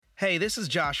Hey, this is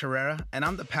Josh Herrera, and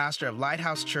I'm the pastor of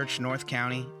Lighthouse Church North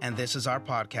County, and this is our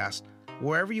podcast.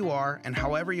 Wherever you are and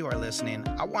however you are listening,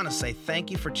 I want to say thank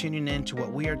you for tuning in to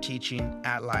what we are teaching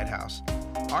at Lighthouse.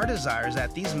 Our desire is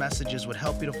that these messages would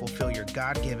help you to fulfill your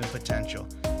God-given potential.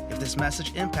 If this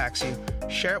message impacts you,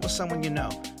 share it with someone you know.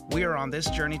 We are on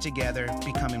this journey together,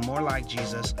 becoming more like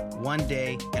Jesus, one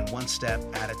day and one step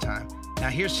at a time. Now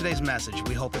here's today's message.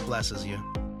 We hope it blesses you.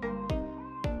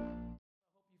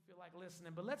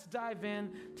 But let's dive in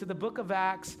to the book of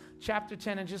Acts, chapter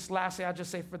 10. And just lastly, I'll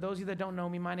just say, for those of you that don't know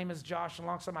me, my name is Josh,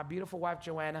 alongside my beautiful wife,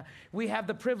 Joanna. We have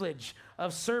the privilege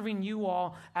of serving you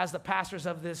all as the pastors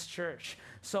of this church.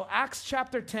 So Acts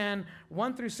chapter 10,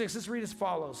 1 through 6, let's read as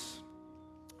follows.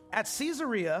 At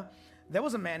Caesarea, there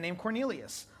was a man named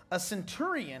Cornelius, a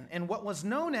centurion in what was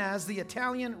known as the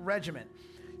Italian regiment.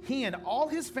 He and all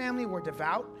his family were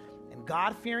devout and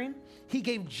God-fearing. He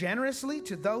gave generously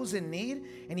to those in need,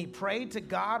 and he prayed to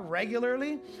God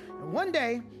regularly. And one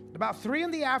day, about 3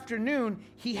 p.m,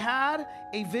 he had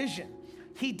a vision.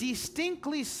 He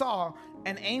distinctly saw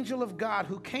an angel of God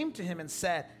who came to him and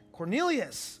said,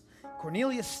 "Cornelius."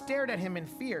 Cornelius stared at him in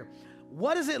fear.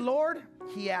 "What is it, Lord?"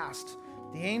 he asked.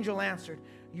 The angel answered,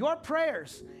 "Your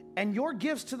prayers and your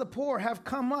gifts to the poor have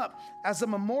come up as a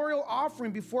memorial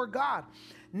offering before God.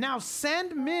 Now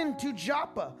send men to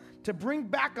Joppa to bring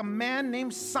back a man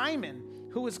named Simon,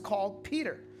 who is called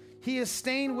Peter. He is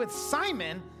staying with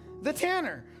Simon the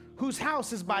tanner, whose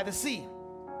house is by the sea."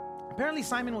 Apparently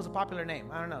Simon was a popular name.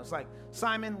 I don't know. It's like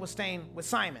Simon was staying with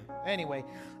Simon. Anyway,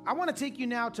 I want to take you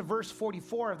now to verse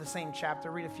 44 of the same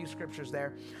chapter. Read a few scriptures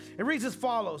there. It reads as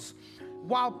follows.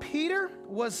 While Peter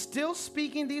was still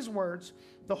speaking these words,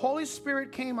 the Holy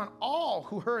Spirit came on all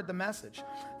who heard the message.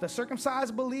 The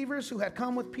circumcised believers who had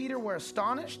come with Peter were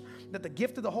astonished that the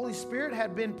gift of the Holy Spirit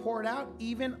had been poured out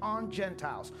even on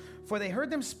Gentiles, for they heard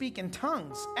them speak in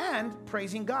tongues and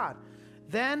praising God.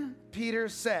 Then Peter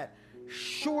said,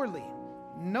 "Surely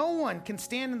no one can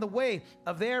stand in the way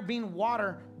of their being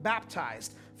water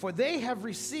baptized, for they have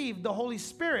received the Holy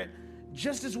Spirit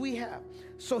just as we have."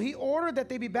 So he ordered that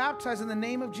they be baptized in the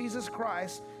name of Jesus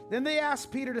Christ. Then they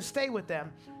asked Peter to stay with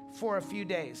them for a few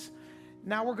days.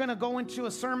 Now we're going to go into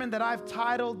a sermon that I've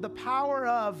titled, "The Power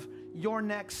of Your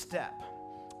Next Step."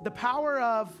 The power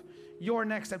of your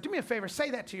next step. Do me a favor, say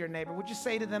that to your neighbor. Would you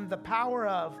say to them, the power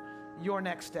of your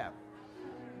next step?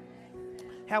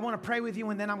 Hey, I want to pray with you,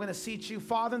 and then I'm going to seat you.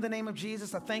 Father, in the name of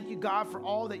Jesus, I thank you, God, for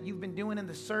all that you've been doing in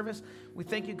the service. We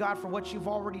thank you, God, for what you've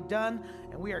already done,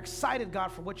 and we are excited,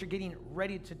 God, for what you're getting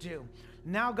ready to do.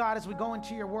 Now, God, as we go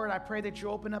into your word, I pray that you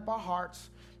open up our hearts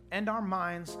and our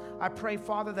minds. I pray,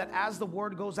 Father, that as the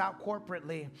word goes out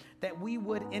corporately, that we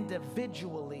would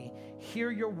individually hear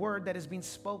your word that is being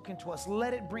spoken to us.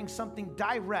 Let it bring something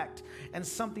direct and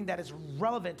something that is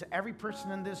relevant to every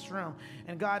person in this room.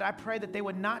 And God, I pray that they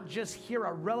would not just hear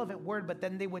a relevant word, but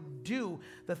then they would do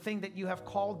the thing that you have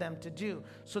called them to do,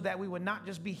 so that we would not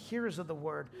just be hearers of the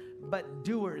word, but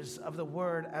doers of the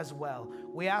word as well.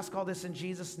 We ask all this in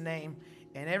Jesus' name.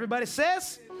 And everybody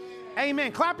says,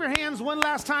 amen. Clap your hands one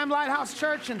last time, Lighthouse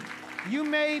Church, and you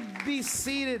may be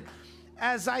seated.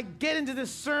 As I get into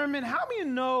this sermon, how many of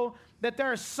you know that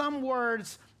there are some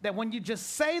words that when you just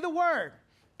say the word,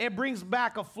 it brings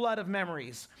back a flood of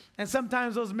memories? And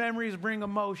sometimes those memories bring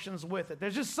emotions with it.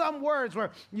 There's just some words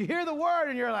where you hear the word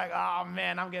and you're like, oh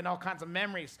man, I'm getting all kinds of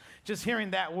memories just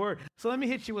hearing that word. So let me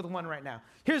hit you with one right now.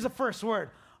 Here's the first word,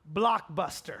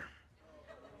 blockbuster.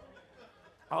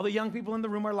 All the young people in the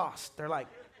room are lost. They're like,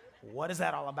 what is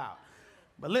that all about?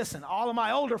 But listen, all of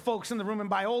my older folks in the room, and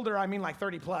by older, I mean like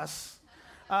 30 plus,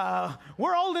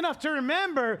 we're old enough to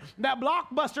remember that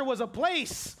Blockbuster was a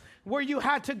place where you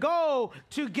had to go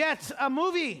to get a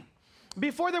movie.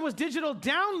 Before there was digital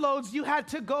downloads, you had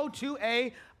to go to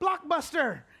a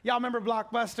Blockbuster. Y'all remember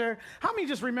Blockbuster? How many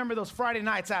just remember those Friday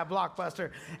nights at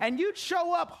Blockbuster? And you'd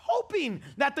show up hoping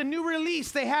that the new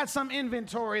release, they had some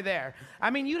inventory there. I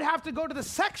mean, you'd have to go to the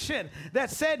section that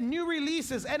said new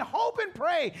releases and hope and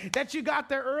pray that you got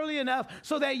there early enough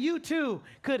so that you too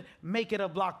could make it a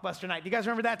Blockbuster night. You guys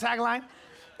remember that tagline?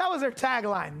 That was their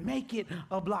tagline, make it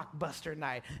a Blockbuster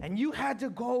night. And you had to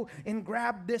go and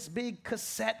grab this big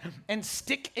cassette and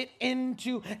stick it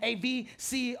into a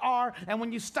VCR. And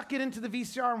when you stuck it into the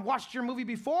VCR and watched your movie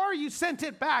before you sent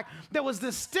it back, there was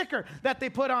this sticker that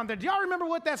they put on there. Do y'all remember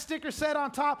what that sticker said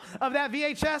on top of that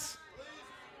VHS?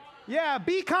 Yeah,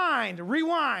 be kind,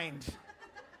 rewind.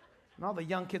 And all the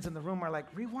young kids in the room are like,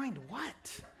 rewind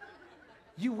what?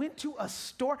 You went to a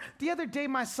store? The other day,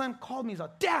 my son called me. He's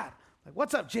like, Dad, like,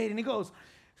 what's up, Jade? And he goes,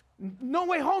 No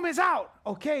Way Home is out.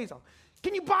 Okay, so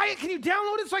Can you buy it? Can you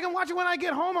download it so I can watch it when I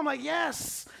get home? I'm like,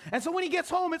 yes. And so when he gets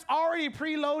home, it's already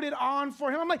preloaded on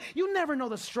for him. I'm like, you never know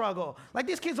the struggle. Like,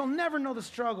 these kids will never know the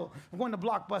struggle of going to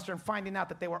Blockbuster and finding out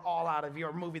that they were all out of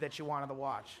your movie that you wanted to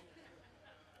watch.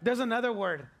 There's another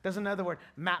word,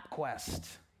 MapQuest.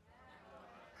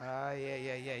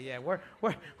 Yeah. Where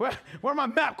my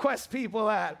MapQuest people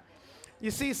at?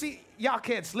 You see, y'all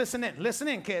kids, listen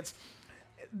in, kids.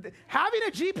 Having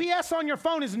a GPS on your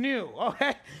phone is new,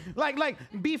 okay? Like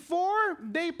before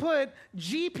they put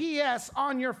GPS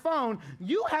on your phone,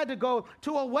 you had to go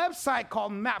to a website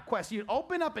called MapQuest. You'd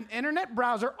open up an internet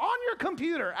browser on your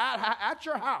computer at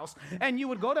your house, and you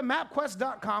would go to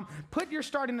mapquest.com, put your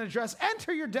starting address,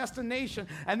 enter your destination,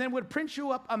 and then would print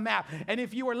you up a map. And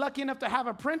if you were lucky enough to have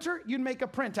a printer, you'd make a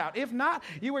printout. If not,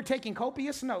 you were taking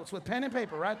copious notes with pen and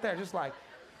paper right there, just like...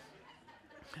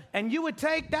 And you would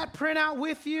take that printout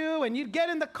with you, and you'd get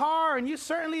in the car, and you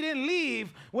certainly didn't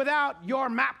leave without your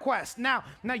MapQuest. Now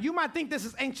you might think this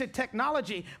is ancient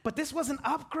technology, but this was an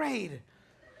upgrade.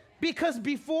 Because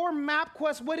before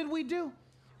MapQuest, what did we do?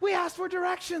 We asked for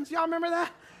directions. Y'all remember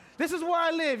that? This is where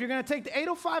I live. You're going to take the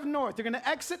 805 North. You're going to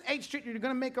exit 8th Street. You're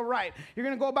going to make a right. You're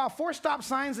going to go about 4 stop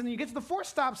signs, and then you get to the 4th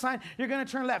stop sign, you're going to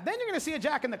turn left. Then you're going to see a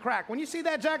Jack in the Crack. When you see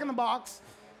that Jack in the Box...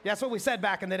 Yeah, that's what we said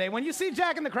back in the day. When you see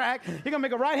Jack in the Crack, you're going to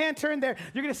make a right-hand turn there.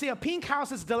 You're going to see a pink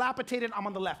house that's dilapidated. I'm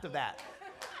on the left of that.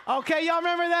 Okay, y'all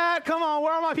remember that? Come on,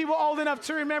 where are my people old enough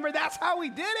to remember? That's how we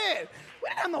did it. We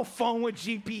didn't have no phone with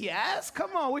GPS.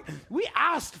 Come on, we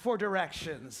asked for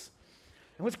directions.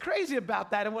 And what's crazy about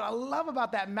that, and what I love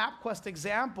about that MapQuest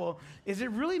example, is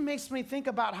it really makes me think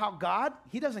about how God,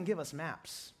 he doesn't give us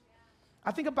maps.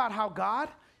 I think about how God,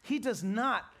 he does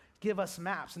not give us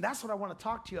maps. And that's what I want to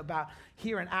talk to you about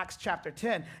here in Acts chapter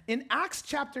 10. In Acts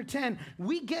chapter 10,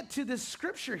 we get to this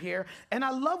scripture here, and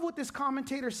I love what this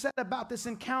commentator said about this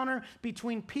encounter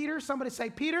between Peter, somebody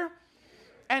say Peter,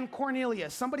 and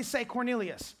Cornelius. Somebody say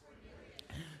Cornelius.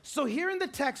 So here in the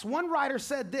text, one writer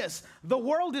said this: the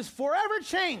world is forever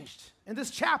changed in this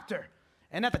chapter.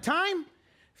 And at the time,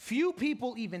 few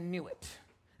people even knew it.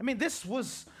 I mean, there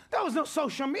was no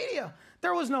social media.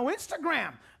 There was no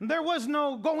Instagram. There was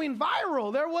no going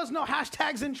viral. There was no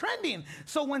hashtags and trending.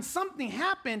 So when something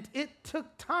happened, it took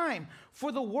time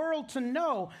for the world to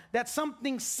know that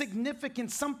something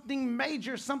significant, something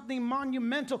major, something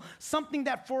monumental, something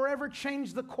that forever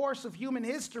changed the course of human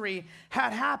history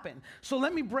had happened. So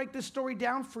let me break this story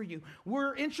down for you.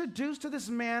 We're introduced to this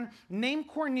man named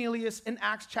Cornelius in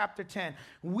Acts chapter 10.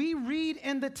 We read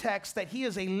in the text that he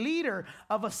is a leader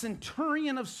of a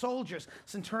centurion of soldiers.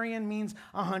 Centurion means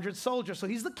 100 soldiers. So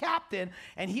he's the captain,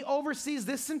 and he oversees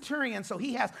this centurion. So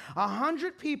he has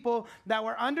 100 people that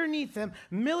were underneath him,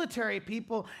 military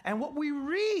people. And what we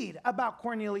read about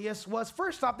Cornelius was,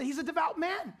 first off, that he's a devout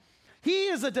man. He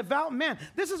is a devout man.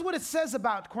 This is what it says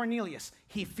about Cornelius.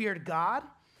 He feared God.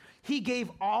 He gave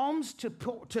alms to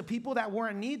people that were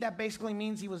in need. That basically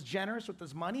means he was generous with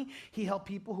his money. He helped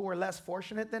people who were less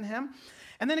fortunate than him.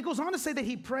 And then it goes on to say that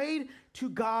he prayed to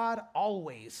God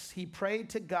always. He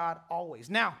prayed to God always.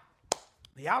 Now,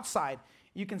 the outside,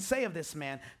 you can say of this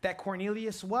man that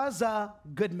Cornelius was a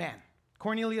good man.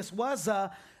 Cornelius was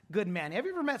a good man. Have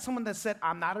you ever met someone that said,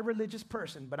 I'm not a religious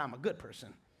person, but I'm a good person?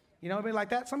 You know anybody like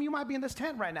that? Some of you might be in this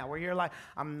tent right now where you're like,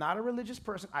 I'm not a religious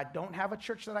person. I don't have a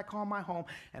church that I call my home,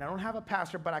 and I don't have a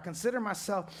pastor, but I consider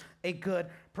myself a good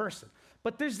person.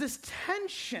 But there's this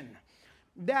tension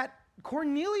that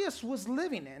Cornelius was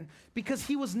living in because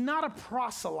he was not a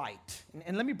proselyte.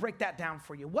 And let me break that down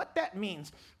for you. What that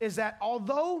means is that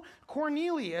although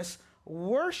Cornelius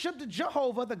worshiped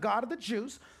Jehovah, the God of the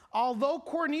Jews, although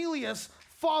Cornelius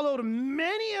followed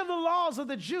many of the laws of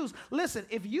the Jews. Listen,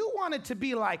 if you wanted to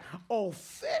be like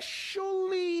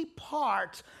officially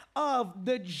part of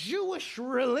the Jewish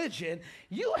religion,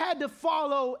 you had to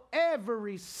follow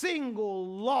every single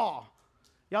law.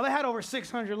 Y'all, they had over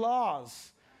 600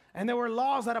 laws. And there were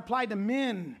laws that applied to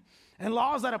men and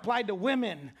laws that applied to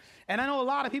women. And I know a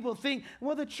lot of people think,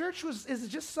 well, the church is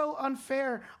just so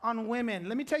unfair on women.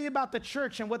 Let me tell you about the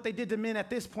church and what they did to men at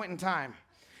this point in time.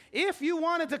 If you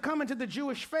wanted to come into the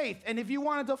Jewish faith, and if you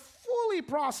wanted to fully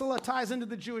proselytize into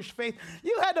the Jewish faith,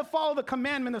 you had to follow the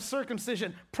commandment of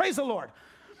circumcision. Praise the Lord.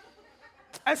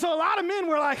 And so a lot of men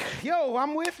were like, yo,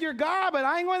 I'm with your God, but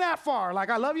I ain't going that far. Like,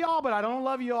 I love y'all, but I don't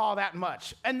love you all that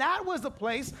much. And that was the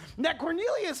place that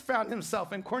Cornelius found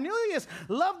himself in. Cornelius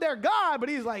loved their God, but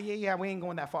he's like, yeah, we ain't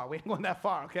going that far. We ain't going that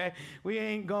far, okay? We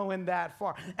ain't going that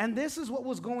far. And this is what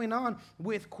was going on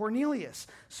with Cornelius.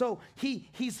 So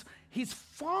he's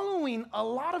following a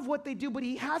lot of what they do, but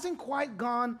he hasn't quite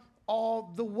gone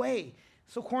all the way.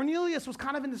 So Cornelius was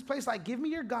kind of in this place like, give me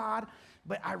your God,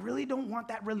 but I really don't want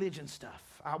that religion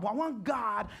stuff. I want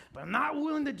God, but I'm not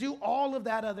willing to do all of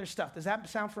that other stuff. Does that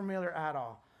sound familiar at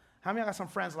all? How many of you got some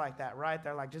friends like that, right?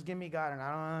 They're like, just give me God, and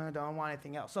I don't want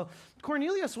anything else. So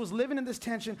Cornelius was living in this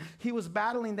tension. He was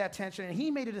battling that tension, and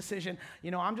he made a decision,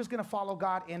 I'm just going to follow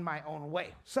God in my own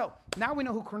way. So now we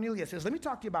know who Cornelius is. Let me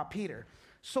talk to you about Peter.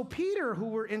 So Peter, who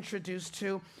we're introduced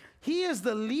to, he is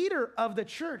the leader of the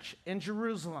church in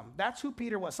Jerusalem. That's who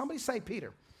Peter was. Somebody say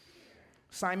Peter.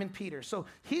 Simon Peter. So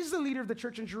he's the leader of the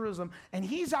church in Jerusalem, and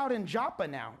he's out in Joppa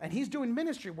now, and he's doing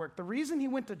ministry work. The reason he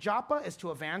went to Joppa is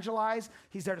to evangelize.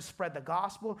 He's there to spread the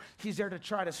gospel. He's there to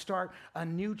try to start a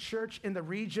new church in the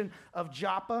region of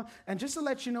Joppa. And just to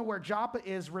let you know where Joppa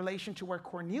is in relation to where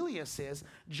Cornelius is,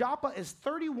 Joppa is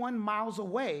 31 miles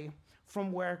away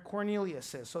from where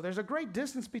Cornelius is. So there's a great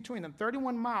distance between them.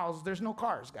 31 miles, there's no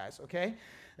cars, guys, okay?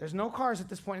 There's no cars at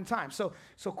this point in time. So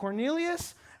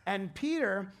Cornelius and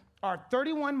Peter are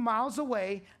 31 miles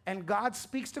away, and God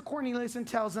speaks to Cornelius and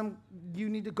tells him, you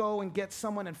need to go and get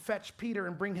someone and fetch Peter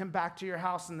and bring him back to your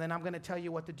house, and then I'm going to tell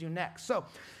you what to do next. So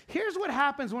here's what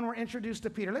happens when we're introduced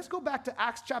to Peter. Let's go back to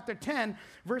Acts chapter 10,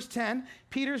 verse 10.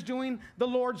 Peter's doing the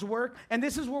Lord's work, and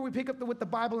this is where we pick up with the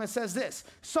Bible, and it says this.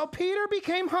 So Peter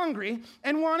became hungry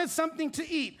and wanted something to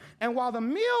eat, and while the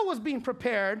meal was being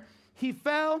prepared, he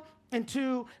fell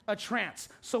into a trance.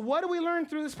 So what do we learn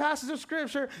through this passage of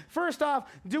scripture? First off,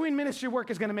 doing ministry work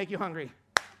is going to make you hungry.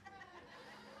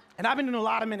 And I've been doing a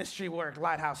lot of ministry work,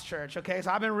 Lighthouse Church, okay?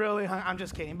 So I've been really I'm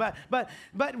just kidding. But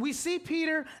we see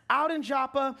Peter out in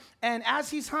Joppa, and as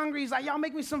he's hungry, he's like, y'all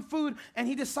make me some food, and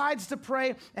he decides to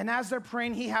pray, and as they're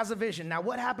praying, he has a vision. Now,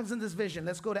 what happens in this vision?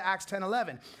 Let's go to Acts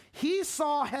 10:11. He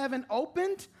saw heaven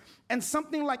opened, and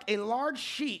something like a large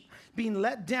sheet being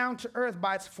let down to earth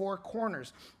by its four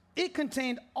corners. It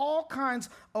contained all kinds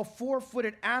of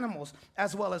four-footed animals,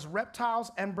 as well as reptiles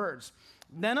and birds.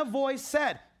 Then a voice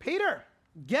said, Peter,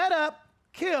 get up,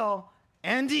 kill,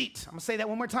 and eat. I'm going to say that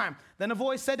one more time. Then a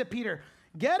voice said to Peter,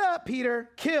 get up, Peter,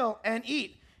 kill, and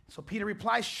eat. So Peter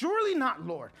replies, surely not,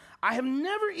 Lord. I have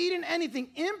never eaten anything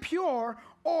impure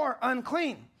or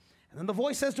unclean. And then the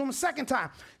voice says to him a second time,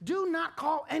 do not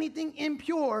call anything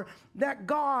impure that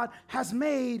God has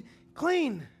made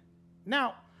clean.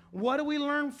 Now, what do we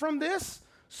learn from this?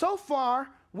 So far,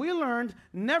 we learned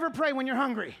never pray when you're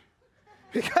hungry.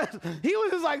 Because he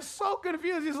was just like so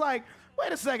confused. He's like,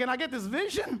 wait a second, I get this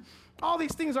vision. All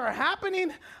these things are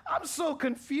happening. I'm so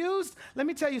confused. Let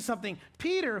me tell you something.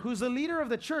 Peter, who's the leader of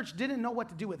the church, didn't know what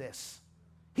to do with this.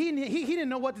 He didn't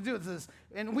know what to do with this.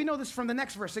 And we know this from the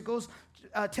next verse. It goes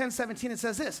 10:17. It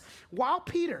says this. While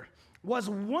Peter was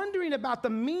wondering about the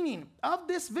meaning of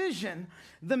this vision,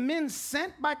 the men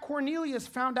sent by Cornelius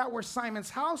found out where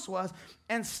Simon's house was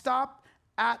and stopped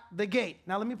at the gate.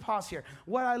 Now, let me pause here.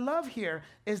 What I love here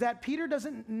is that Peter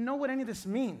doesn't know what any of this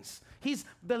means. He's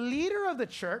the leader of the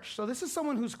church, so this is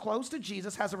someone who's close to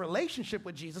Jesus, has a relationship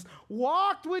with Jesus,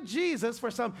 walked with Jesus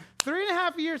for some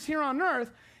 3.5 years here on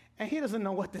earth, and he doesn't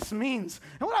know what this means.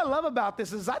 And what I love about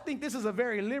this is I think this is a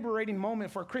very liberating moment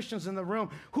for Christians in the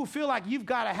room who feel like you've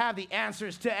got to have the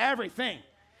answers to everything.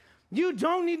 You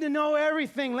don't need to know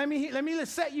everything. Let me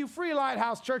set you free,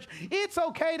 Lighthouse Church. It's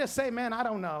okay to say, man, I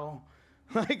don't know.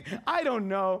 I don't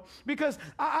know, because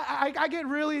I get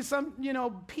really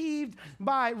peeved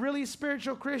by really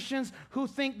spiritual Christians who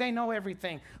think they know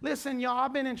everything. Listen, y'all,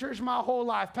 I've been in church my whole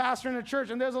life, pastoring a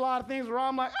church, and there's a lot of things where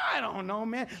I'm like, I don't know,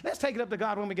 man. Let's take it up to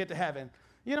God when we get to heaven.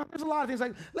 There's a lot of things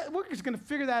like, we're just going to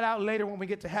figure that out later when we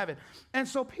get to heaven. And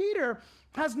so Peter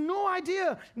has no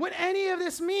idea what any of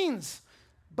this means.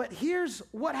 But here's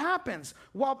what happens.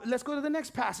 Let's go to the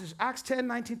next passage, Acts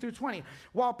 10:19-20.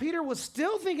 While Peter was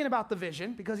still thinking about the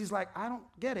vision, because he's like, I don't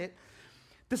get it,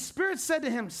 the Spirit said to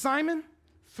him, Simon,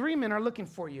 3 men are looking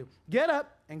for you. Get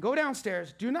up and go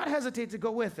downstairs. Do not hesitate to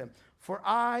go with them, for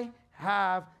I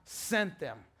have sent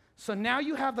them. So now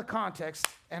you have the context,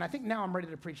 and I think now I'm ready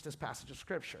to preach this passage of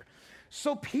Scripture.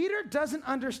 So Peter doesn't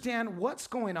understand what's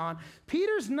going on.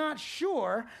 Peter's not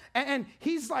sure, and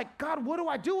he's like, God, what do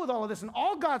I do with all of this? And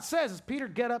all God says is, Peter,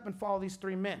 get up and follow these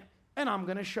 3 men, and I'm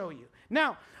going to show you.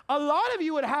 Now, a lot of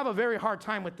you would have a very hard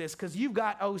time with this because you've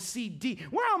got OCD.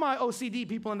 Where are my OCD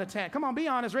people in the tent? Come on, be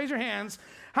honest, raise your hands.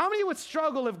 How many would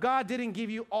struggle if God didn't give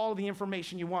you all the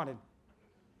information you wanted?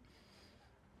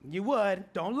 You would.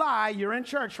 Don't lie. You're in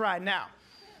church right now.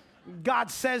 God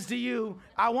says to you,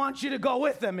 I want you to go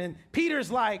with them. And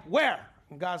Peter's like, where?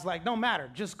 And God's like, no matter,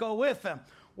 just go with them.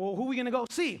 Well, who are we going to go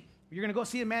see? You're going to go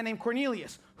see a man named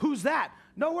Cornelius. Who's that?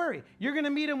 Don't worry. You're going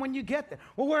to meet him when you get there.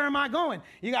 Well, where am I going?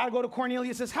 You got to go to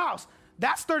Cornelius' house.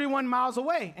 That's 31 miles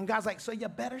away. And God's like, so you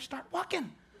better start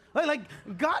walking. Like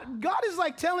God is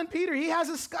like telling Peter, he has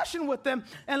a discussion with them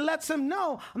and lets him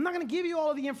know, I'm not going to give you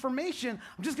all of the information.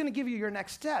 I'm just going to give you your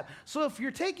next step. So if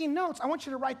you're taking notes, I want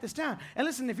you to write this down. And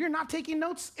listen, if you're not taking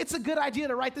notes, it's a good idea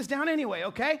to write this down anyway,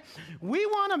 okay? We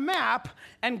want a map,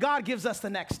 and God gives us the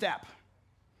next step.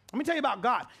 Let me tell you about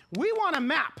God. We want a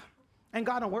map, and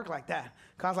God don't work like that.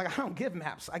 God's like, I don't give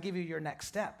maps. I give you your next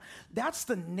step. That's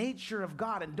the nature of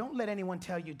God, and don't let anyone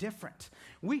tell you different.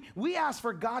 We ask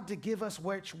for God to give us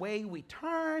which way we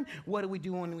turn. What do we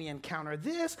do when we encounter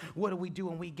this? What do we do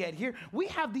when we get here? We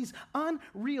have these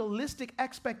unrealistic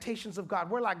expectations of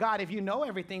God. We're like, God, if you know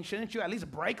everything, shouldn't you at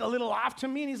least break a little off to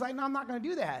me? And he's like, no, I'm not going to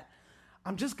do that.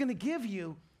 I'm just going to give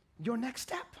you your next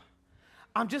step.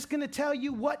 I'm just going to tell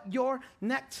you what your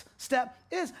next step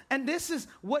is. And this is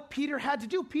what Peter had to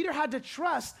do. Peter had to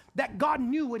trust that God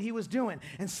knew what he was doing.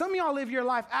 And some of y'all live your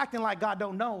life acting like God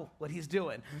don't know what he's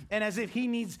doing and as if he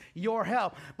needs your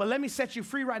help. But let me set you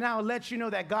free right now and let you know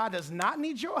that God does not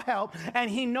need your help, and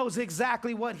he knows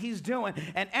exactly what he's doing.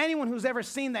 And anyone who's ever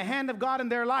seen the hand of God in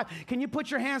their life, can you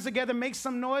put your hands together, make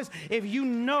some noise if you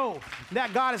know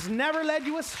that God has never led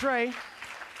you astray?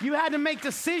 You had to make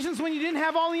decisions when you didn't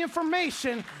have all the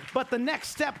information, but the next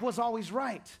step was always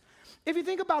right. If you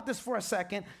think about this for a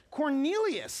second,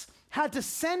 Cornelius had to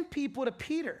send people to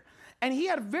Peter, and he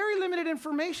had very limited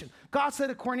information. God said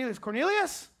to Cornelius,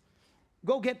 Cornelius,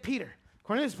 go get Peter.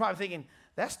 Cornelius is probably thinking,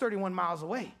 that's 31 miles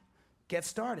away. Get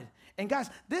started. And guys,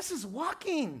 this is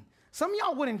walking. Some of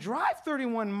y'all wouldn't drive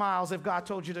 31 miles if God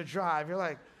told you to drive. You're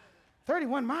like,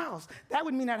 31 miles? That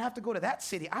would mean I'd have to go to that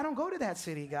city. I don't go to that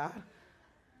city, God.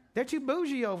 They're too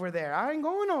bougie over there. I ain't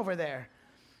going over there.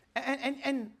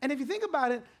 And if you think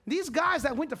about it, these guys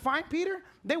that went to find Peter,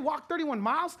 they walked 31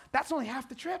 miles. That's only half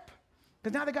the trip,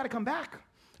 because now they got to come back.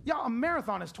 Y'all, a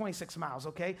marathon is 26 miles,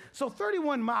 okay? So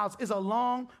 31 miles is a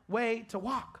long way to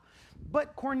walk.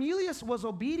 But Cornelius was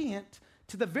obedient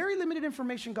to the very limited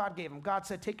information God gave him. God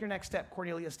said, take your next step.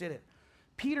 Cornelius did it.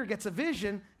 Peter gets a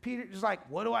vision. Peter's like,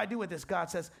 what do I do with this? God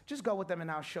says, just go with them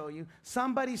and I'll show you.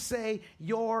 Somebody say,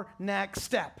 your next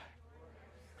step.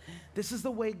 This is the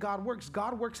way God works.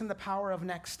 God works in the power of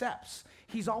next steps.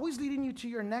 He's always leading you to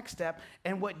your next step.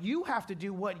 And what you have to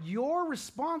do, what your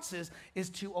response is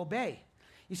to obey.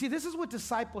 You see, this is what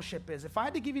discipleship is. If I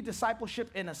had to give you discipleship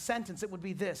in a sentence, it would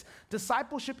be this.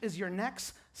 Discipleship is your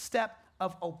next step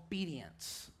of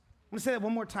obedience. I'm going to say that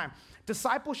one more time.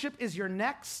 Discipleship is your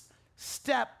next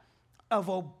step of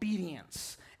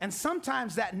obedience. And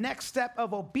sometimes that next step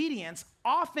of obedience,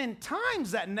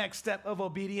 oftentimes that next step of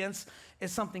obedience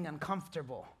is something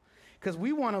uncomfortable. Because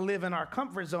we want to live in our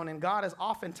comfort zone, and God is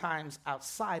oftentimes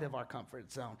outside of our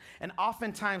comfort zone. And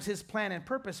oftentimes his plan and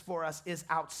purpose for us is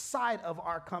outside of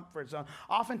our comfort zone.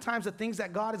 Oftentimes the things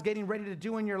that God is getting ready to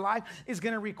do in your life is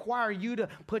going to require you to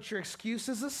put your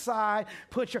excuses aside,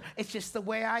 it's just the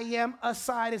way I am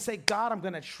aside, and say, God, I'm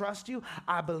going to trust you.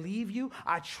 I believe you.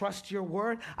 I trust your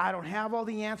word. I don't have all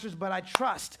the answers, but I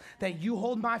trust that you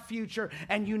hold my future,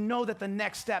 and you know that the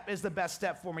next step is the best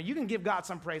step for me. You can give God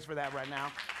some praise for that right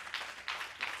now.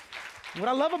 What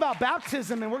I love about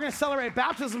baptism, and we're going to celebrate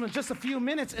baptism in just a few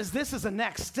minutes, is this is a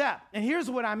next step. And here's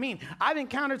what I mean. I've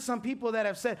encountered some people that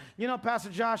have said, you know, Pastor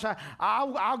Josh,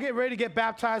 I'll get ready to get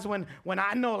baptized when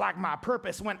I know like my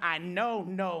purpose, when I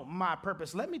know my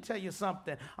purpose. Let me tell you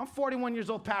something. I'm 41 years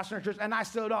old, pastor in church, and I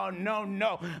still don't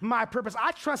know my purpose.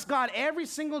 I trust God every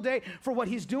single day for what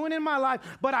he's doing in my life,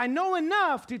 but I know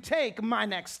enough to take my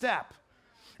next step.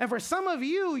 And for some of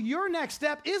you, your next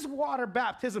step is water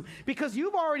baptism, because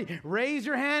you've already raised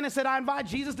your hand and said, I invite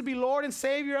Jesus to be Lord and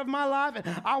Savior of my life,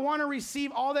 and I want to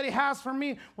receive all that he has for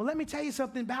me. Well, let me tell you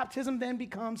something. Baptism then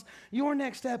becomes your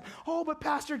next step. Oh, but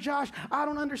Pastor Josh, I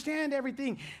don't understand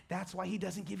everything. That's why he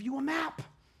doesn't give you a map.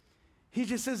 He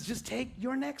just says, just take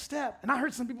your next step. And I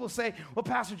heard some people say, well,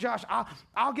 Pastor Josh,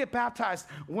 I'll get baptized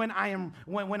when I'm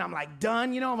like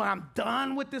done, when I'm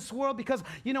done with this world, because,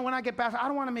 when I get baptized, I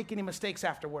don't want to make any mistakes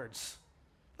afterwards.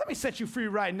 Let me set you free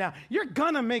right now. You're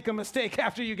going to make a mistake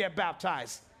after you get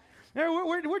baptized.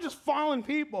 We're just fallen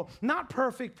people, not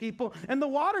perfect people. And the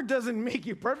water doesn't make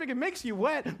you perfect. It makes you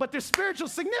wet, but there's spiritual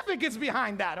significance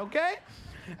behind that, okay?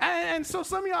 And so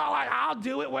some of y'all are like, I'll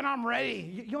do it when I'm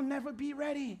ready. You'll never be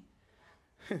ready.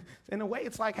 In a way,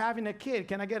 it's like having a kid.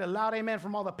 Can I get a loud amen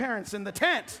from all the parents in the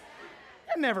tent?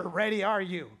 You're never ready, are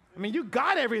you? I mean, you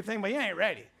got everything, but you ain't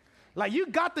ready. Like, you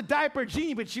got the diaper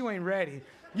genie, but you ain't ready.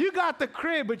 You got the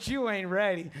crib, but you ain't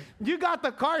ready. You got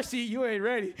the car seat, you ain't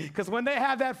ready. Because when they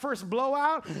have that first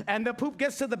blowout and the poop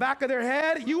gets to the back of their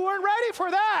head, you weren't ready for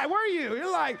that, were you?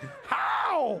 You're like,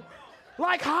 how?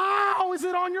 Like, how is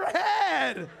it on your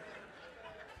head?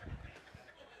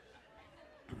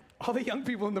 All the young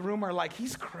people in the room are like,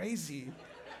 he's crazy.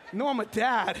 No, I'm a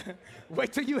dad.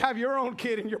 Wait till you have your own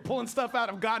kid and you're pulling stuff out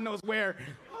of God knows where.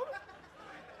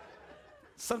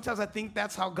 Sometimes I think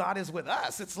that's how God is with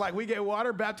us. It's like we get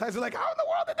water baptized. We're like, how in the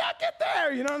world did that get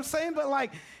there? You know what I'm saying? But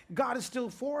like, God is still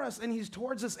for us and he's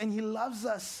towards us and he loves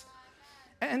us.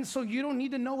 And so you don't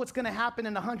need to know what's going to happen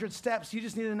in 100 steps. You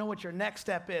just need to know what your next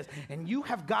step is. And you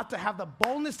have got to have the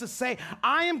boldness to say,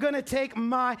 I am going to take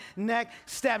my next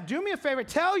step. Do me a favor.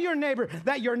 Tell your neighbor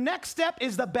that your next step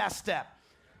is the best step.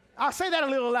 I'll say that a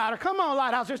little louder. Come on,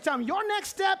 Lighthouse. Just tell them your next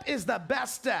step is the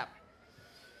best step.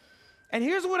 And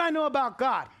here's what I know about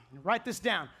God. Write this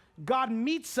down. God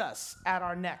meets us at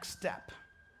our next step.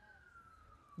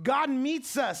 God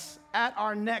meets us at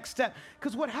our next step.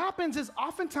 Because what happens is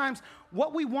oftentimes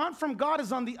what we want from God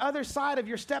is on the other side of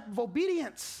your step of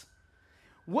obedience.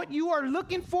 What you are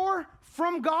looking for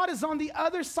from God is on the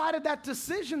other side of that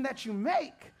decision that you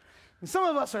make. And some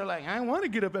of us are like, I want to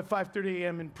get up at 5:30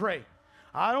 a.m. and pray.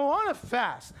 I don't want to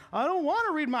fast. I don't want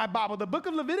to read my Bible. The book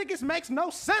of Leviticus makes no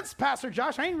sense, Pastor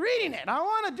Josh. I ain't reading it. I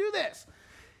want to do this.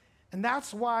 And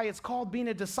that's why it's called being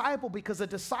a disciple, because a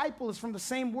disciple is from the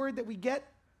same word that we get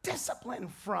discipline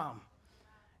from.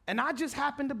 And I just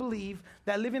happen to believe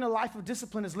that living a life of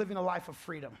discipline is living a life of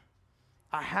freedom.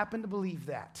 I happen to believe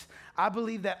that. I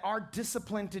believe that our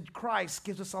discipline to Christ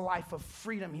gives us a life of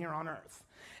freedom here on earth.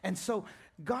 And so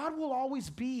God will always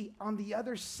be on the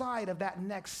other side of that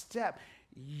next step.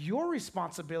 Your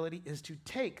responsibility is to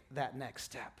take that next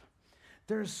step.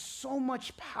 There's so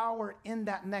much power in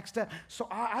that next step. So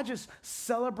I just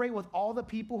celebrate with all the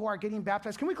people who are getting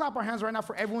baptized. Can we clap our hands right now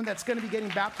for everyone that's going to be getting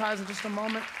baptized in just a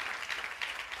moment?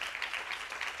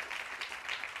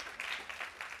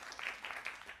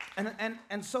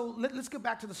 And so let's get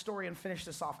back to the story and finish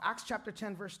this off. Acts chapter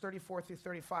 10, verse 34 through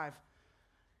 35.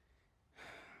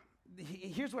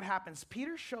 Here's what happens.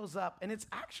 Peter shows up, and it's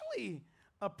actually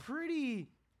a pretty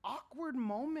awkward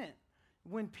moment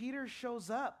when Peter shows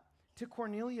up to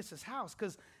Cornelius' house,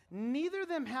 because neither of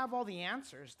them have all the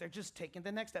answers. They're just taking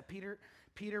the next step.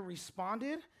 Peter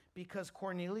responded because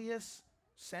Cornelius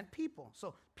sent people.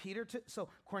 So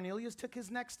Cornelius took his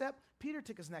next step. Peter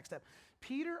took his next step.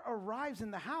 Peter arrives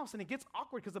in the house, and it gets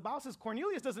awkward because the Bible says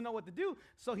Cornelius doesn't know what to do,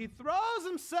 so he throws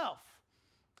himself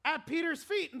at Peter's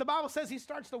feet, and the Bible says he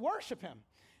starts to worship him.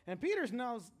 And Peter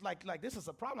knows, like this is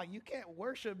a problem. Like, you can't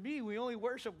worship me. We only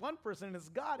worship one person, and it's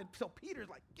God. And so Peter's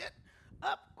like, get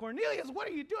up, Cornelius, what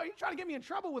are you doing? Are you trying to get me in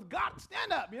trouble with God?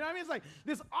 Stand up. You know what I mean? It's like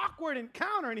this awkward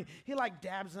encounter, and he like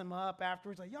dabs him up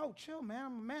afterwards, like, yo, chill, man.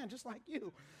 I'm a man just like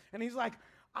you. And he's like,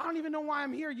 I don't even know why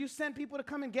I'm here. You sent people to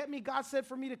come and get me. God said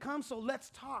for me to come, so let's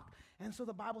talk. And so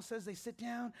the Bible says they sit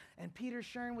down, and Peter's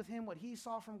sharing with him what he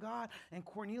saw from God, and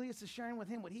Cornelius is sharing with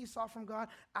him what he saw from God.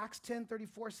 Acts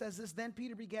 10:34 says this, then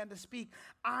Peter began to speak.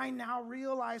 I now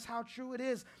realize how true it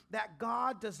is that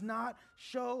God does not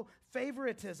show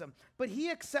favoritism, but he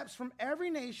accepts from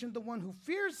every nation the one who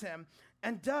fears him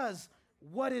and does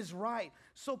what is right.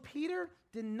 So Peter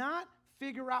did not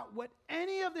figure out what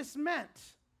any of this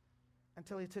meant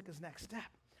until he took his next step.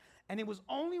 And it was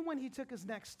only when he took his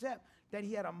next step that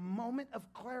he had a moment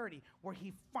of clarity where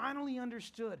he finally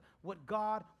understood what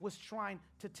God was trying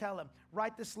to tell him.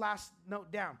 Write this last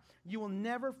note down. You will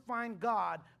never find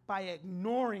God by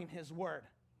ignoring his word.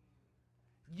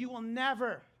 You will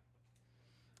never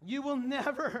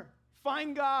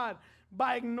find God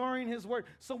by ignoring his word.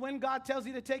 So when God tells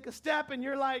you to take a step and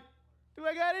you're like, do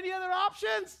I got any other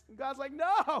options? And God's like,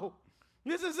 no,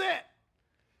 this is it.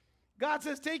 God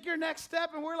says, take your next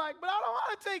step. And we're like, but I don't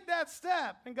want to take that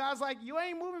step. And God's like, you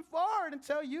ain't moving forward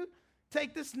until you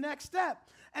take this next step.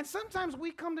 And sometimes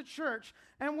we come to church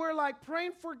and we're like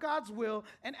praying for God's will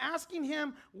and asking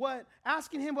him what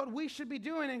we should be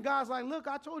doing. And God's like, look,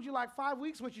 I told you like 5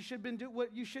 weeks what you should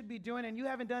be doing, and you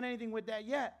haven't done anything with that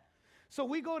yet. So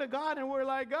we go to God and we're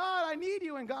like, God, I need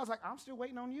you. And God's like, I'm still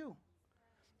waiting on you.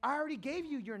 I already gave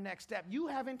you your next step. You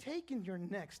haven't taken your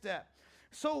next step.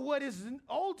 So what is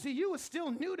old to you is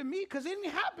still new to me because it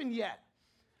didn't happen yet.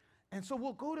 And so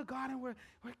we'll go to God and we're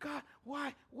God,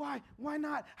 why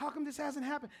not? How come this hasn't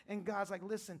happened? And God's like,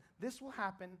 listen, this will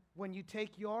happen when you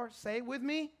take your, say it with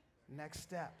me, next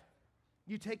step.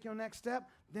 You take your next step,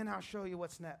 then I'll show you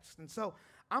what's next. And so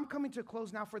I'm coming to a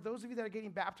close now. For those of you that are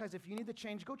getting baptized, if you need to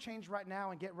change, go change right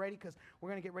now and get ready, because we're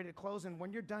going to get ready to close. And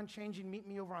when you're done changing, meet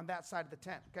me over on that side of the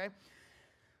tent, okay?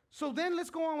 So then let's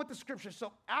go on with the scripture.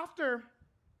 So after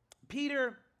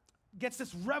Peter gets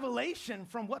this revelation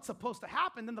from what's supposed to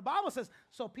happen. Then the Bible says,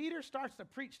 so Peter starts to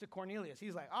preach to Cornelius.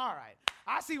 He's like, all right,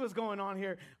 I see what's going on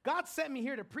here. God sent me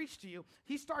here to preach to you.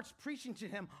 He starts preaching to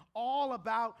him all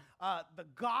about the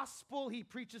gospel. He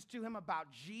preaches to him about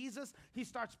Jesus. He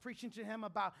starts preaching to him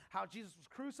about how Jesus was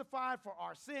crucified for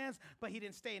our sins, but he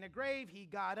didn't stay in a grave. He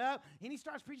got up, and he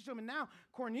starts preaching to him. And now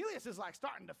Cornelius is like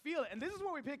starting to feel it. And this is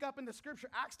what we pick up in the scripture,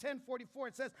 Acts 10:44.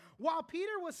 It says, while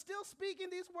Peter was still speaking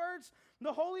these words,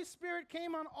 the Holy Spirit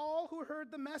came on all who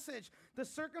heard the message. The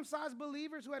circumcised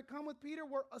believers who had come with Peter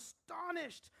were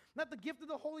astonished that the gift of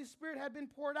the Holy Spirit had been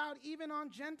poured out even on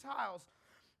Gentiles.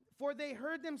 For they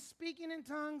heard them speaking in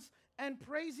tongues and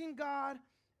praising God.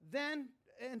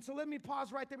 And so let me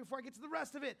pause right there before I get to the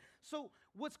rest of it. So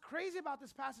what's crazy about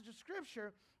this passage of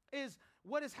scripture is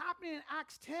what is happening in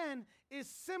Acts 10 is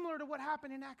similar to what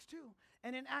happened in Acts 2.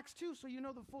 And in Acts 2, so you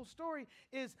know the full story,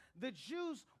 is the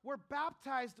Jews were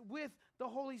baptized with the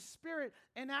Holy Spirit.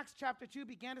 In Acts chapter 2,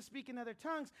 began to speak in other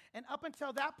tongues. And up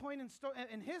until that point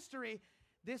in history,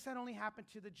 this had only happened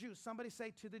to the Jews. Somebody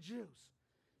say, to the Jews.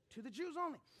 To the Jews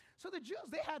only. So the Jews,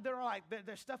 they had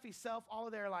their stuffy self, all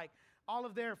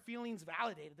of their feelings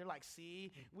validated. They're like,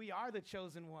 see, we are the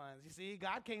chosen ones. You see,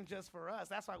 God came just for us.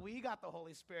 That's why we got the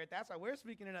Holy Spirit. That's why we're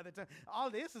speaking in other tongues. All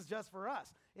this is just for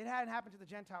us. It hadn't happened to the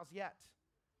Gentiles yet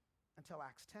until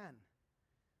Acts 10.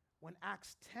 When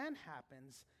Acts 10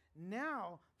 happens,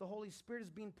 now the Holy Spirit is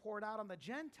being poured out on the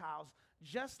Gentiles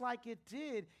just like it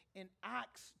did in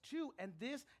Acts 2. And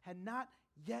this had not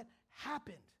yet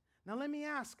happened. Now let me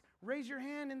ask, raise your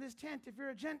hand in this tent if you're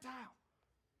a Gentile.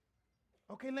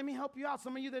 Okay, let me help you out.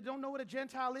 Some of you that don't know what a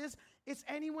Gentile is, it's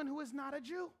anyone who is not a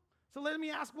Jew. So let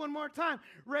me ask one more time.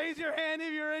 Raise your hand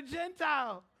if you're a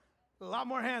Gentile. A lot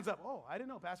more hands up. Oh, I didn't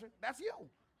know, Pastor. That's you.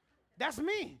 That's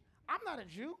me. I'm not a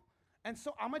Jew. And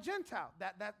so I'm a Gentile.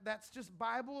 That's just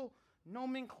Bible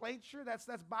nomenclature. That's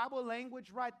Bible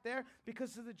language right there.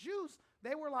 Because to the Jews,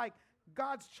 they were like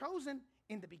God's chosen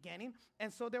in the beginning.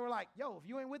 And so they were like, yo, if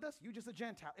you ain't with us, you just a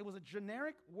Gentile. It was a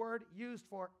generic word used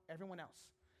for everyone else.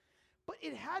 But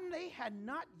they had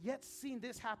not yet seen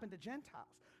this happen to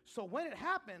Gentiles. So when it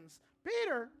happens,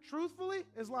 Peter, truthfully,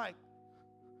 is like,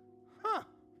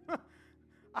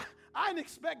 I didn't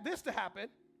expect this to happen.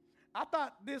 I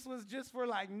thought this was just for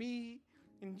like me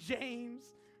and James,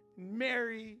 and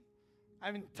Mary,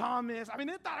 Thomas. They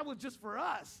thought it was just for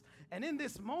us. And in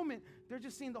this moment, they're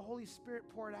just seeing the Holy Spirit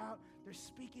poured out. They're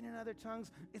speaking in other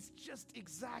tongues. It's just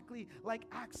exactly like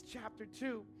Acts chapter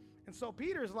 2. And so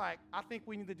Peter's like, I think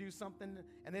we need to do something.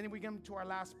 And then we get to our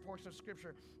last portion of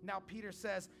scripture. Now Peter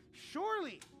says,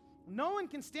 surely no one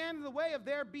can stand in the way of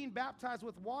their being baptized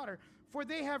with water, for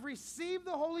they have received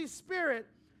the Holy Spirit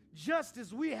just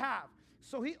as we have.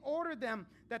 So he ordered them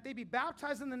that they be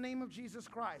baptized in the name of Jesus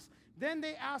Christ. Then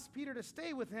they asked Peter to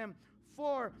stay with him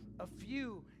for a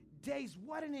few days.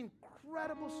 What an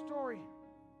incredible story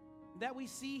that we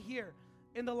see here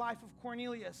in the life of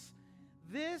Cornelius.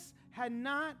 This had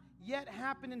not yet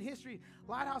happened in history.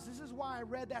 Lighthouse, this is why I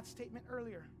read that statement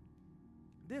earlier.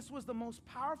 This was the most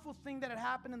powerful thing that had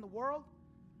happened in the world,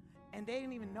 and they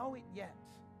didn't even know it yet.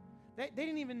 They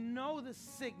didn't even know the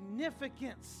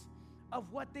significance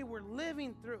of what they were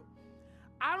living through.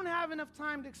 I don't have enough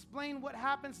time to explain what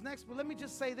happens next, but let me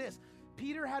just say this.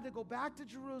 Peter had to go back to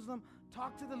Jerusalem,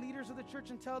 talk to the leaders of the church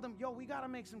and tell them, yo, we got to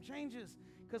make some changes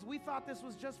because we thought this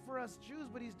was just for us Jews,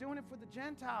 but he's doing it for the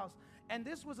Gentiles. And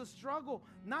this was a struggle,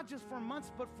 not just for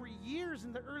months, but for years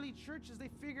in the early churches. They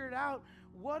figured out,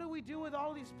 what do we do with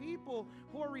all these people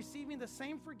who are receiving the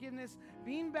same forgiveness,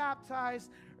 being baptized,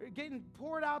 getting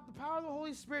poured out the power of the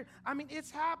Holy Spirit?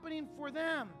 It's happening for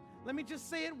them. Let me just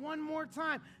say it one more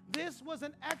time. This was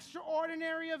an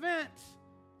extraordinary event,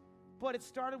 but it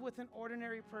started with an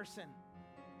ordinary person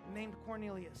named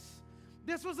Cornelius.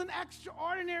 This was an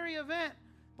extraordinary event,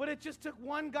 but it just took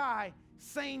one guy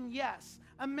saying yes.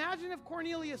 Imagine if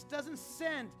Cornelius doesn't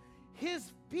send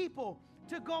his people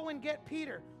to go and get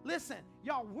Peter. Listen,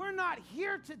 y'all, we're not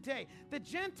here today. The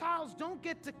Gentiles don't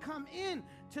get to come in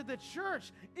to the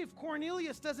church if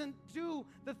Cornelius doesn't do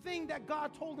the thing that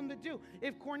God told him to do.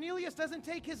 If Cornelius doesn't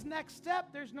take his next step,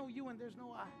 there's no you and there's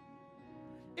no I.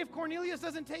 If Cornelius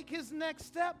doesn't take his next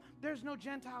step, there's no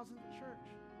Gentiles in the church.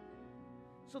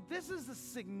 So this is the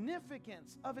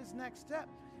significance of his next step.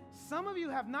 Some of you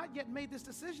have not yet made this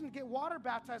decision to get water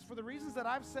baptized for the reasons that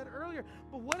I've said earlier.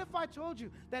 But what if I told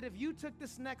you that if you took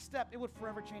this next step, it would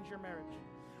forever change your marriage?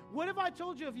 What if I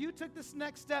told you if you took this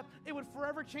next step, it would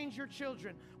forever change your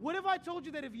children? What if I told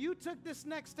you that if you took this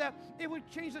next step, it would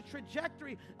change the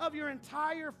trajectory of your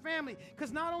entire family?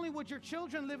 Because not only would your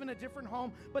children live in a different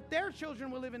home, but their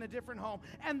children will live in a different home,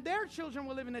 and their children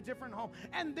will live in a different home,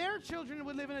 and their children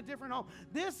will live in a different home.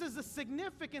 This is the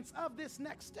significance of this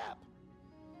next step.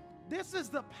 This is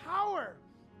the power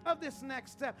of this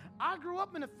next step. I grew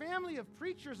up in a family of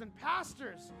preachers and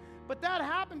pastors, but that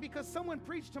happened because someone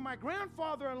preached to my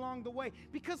grandfather along the way,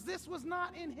 because this was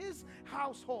not in his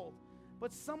household.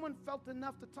 But someone felt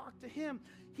enough to talk to him.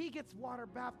 He gets water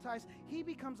baptized. He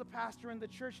becomes a pastor in the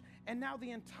church, and now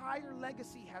the entire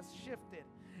legacy has shifted.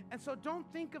 And so don't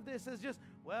think of this as just,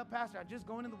 well, Pastor, I'm just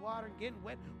going in the water and getting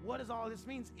wet. What does all this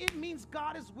mean? It means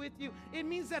God is with you. It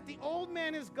means that the old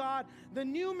man is God, the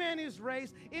new man is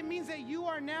raised. It means that you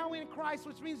are now in Christ,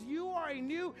 which means you are a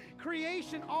new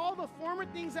creation. All the former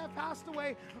things have passed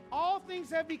away. All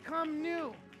things have become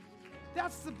new.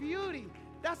 That's the beauty.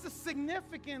 That's the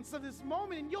significance of this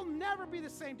moment, and you'll never be the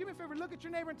same. Do me a favor, look at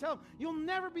your neighbor and tell them, you'll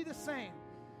never be the same.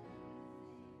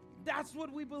 That's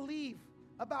what we believe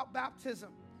about baptism.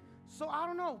 So I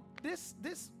don't know, this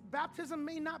baptism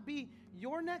may not be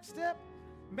your next step.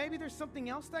 Maybe there's something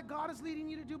else that God is leading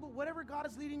you to do, but whatever God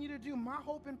is leading you to do, my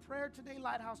hope and prayer today,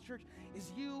 Lighthouse Church,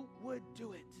 is you would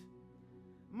do it.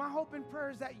 My hope and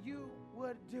prayer is that you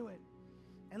would do it.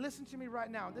 And listen to me right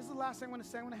now. This is the last thing I'm going to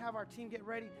say. I'm going to have our team get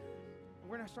ready.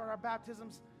 We're going to start our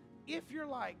baptisms. If you're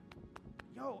like,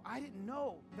 yo, I didn't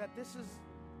know that this is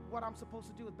what I'm supposed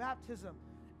to do with baptism,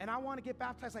 and I want to get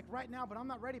baptized like right now, but I'm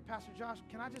not ready, Pastor Josh.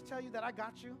 Can I just tell you that I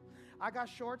got you? I got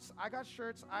shorts, I got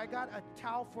shirts, I got a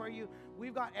towel for you.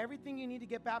 We've got everything you need to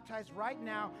get baptized right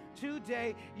now,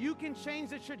 today. You can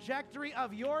change the trajectory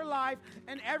of your life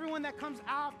and everyone that comes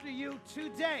after you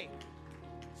today.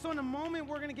 So in a moment,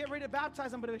 we're going to get ready to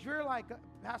baptize them. But if you're like,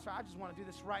 Pastor, I just want to do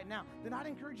this right now, then I'd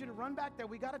encourage you to run back there.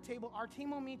 We got a table. Our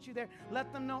team will meet you there.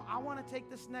 Let them know, I want to take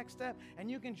this next step. And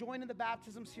you can join in the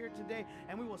baptisms here today.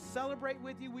 And we will celebrate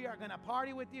with you. We are going to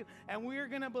party with you. And we're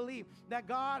going to believe that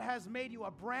God has made you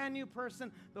a brand new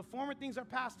person. The former things are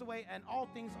passed away and all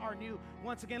things are new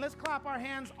once again. Let's clap our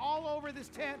hands all over this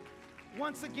tent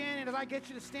once again. And as I get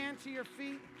you to stand to your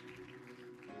feet,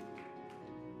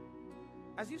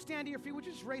 as you stand to your feet, would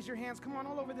you just raise your hands? Come on,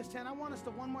 all over this tent. I want us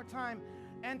to one more time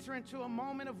enter into a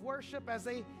moment of worship as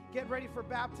they get ready for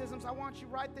baptisms. I want you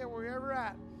right there, wherever you're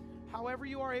at, however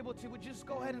you are able to, would just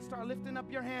go ahead and start lifting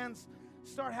up your hands.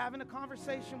 Start having a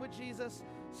conversation with Jesus.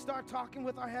 Start talking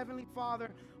with our Heavenly Father.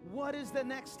 What is the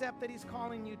next step that He's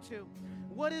calling you to?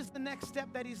 What is the next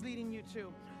step that He's leading you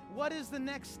to? What is the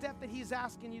next step that He's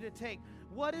asking you to take?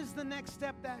 What is the next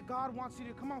step that God wants you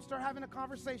to do? Come on, start having a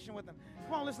conversation with Him.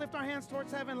 Come on, let's lift our hands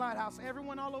towards heaven, Lighthouse.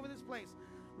 Everyone all over this place,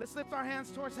 let's lift our hands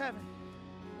towards heaven.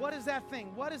 What is that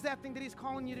thing? What is that thing that He's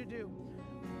calling you to do?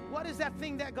 What is that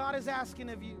thing that God is asking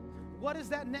of you? What is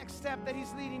that next step that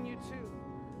He's leading you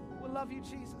to? We love you,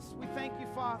 Jesus. We thank you,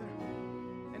 Father.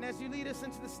 And as you lead us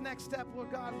into this next step,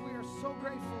 Lord God, we are so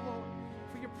grateful, Lord,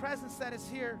 for your presence that is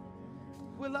here.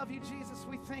 We love you, Jesus.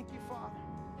 We thank you, Father.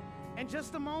 In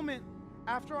just a moment,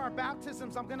 after our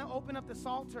baptisms, I'm going to open up this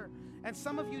altar. And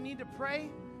some of you need to pray,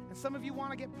 and some of you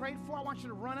want to get prayed for. I want you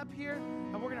to run up here,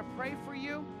 and we're going to pray for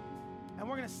you, and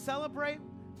we're going to celebrate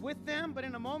with them. But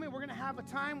in a moment, we're going to have a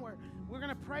time where we're going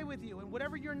to pray with you. And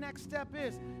whatever your next step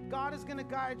is, God is going to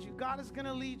guide you. God is going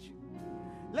to lead you.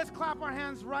 Let's clap our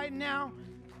hands right now.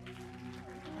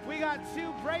 We got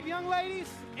two brave young ladies,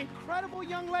 incredible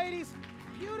young ladies,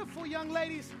 beautiful young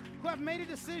ladies who have made a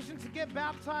decision to get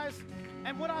baptized.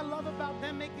 And what I love about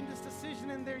them making this decision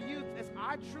in their youth is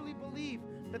I truly believe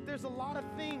that there's a lot of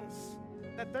things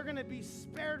that they're going to be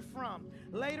spared from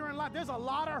later in life. There's a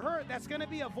lot of hurt that's going to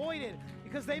be avoided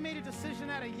because they made a decision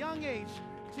at a young age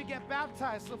to get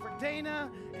baptized. So for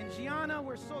Dana and Gianna,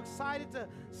 we're so excited to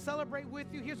celebrate with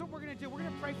you. Here's what we're going to do. We're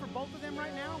going to pray for both of them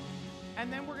right now.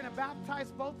 And then we're going to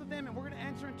baptize both of them, and we're going to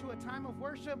enter into a time of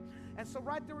worship. And so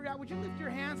right there, would you lift your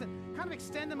hands and kind of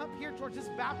extend them up here towards this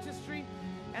baptistry?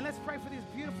 And let's pray for these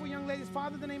beautiful young ladies.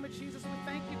 Father, in the name of Jesus, we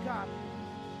thank you, God.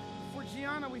 For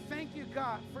Gianna, we thank you,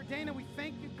 God. For Dana, we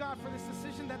thank you, God, for this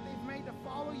decision that they've made to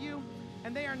follow you.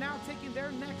 And they are now taking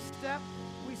their next step.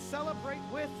 We celebrate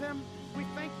with them. We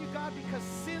thank you, God, because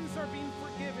sins are being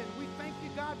forgiven. We thank you,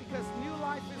 God, because new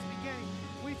life is beginning.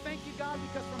 We thank you, God,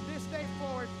 because from this day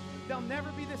forward, they'll never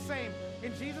be the same.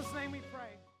 In Jesus' name we pray.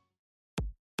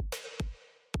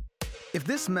 If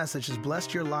this message has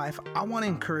blessed your life, I want to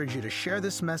encourage you to share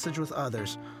this message with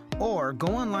others, or go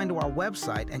online to our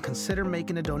website and consider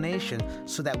making a donation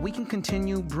so that we can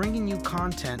continue bringing you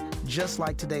content just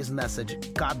like today's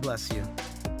message. God bless you.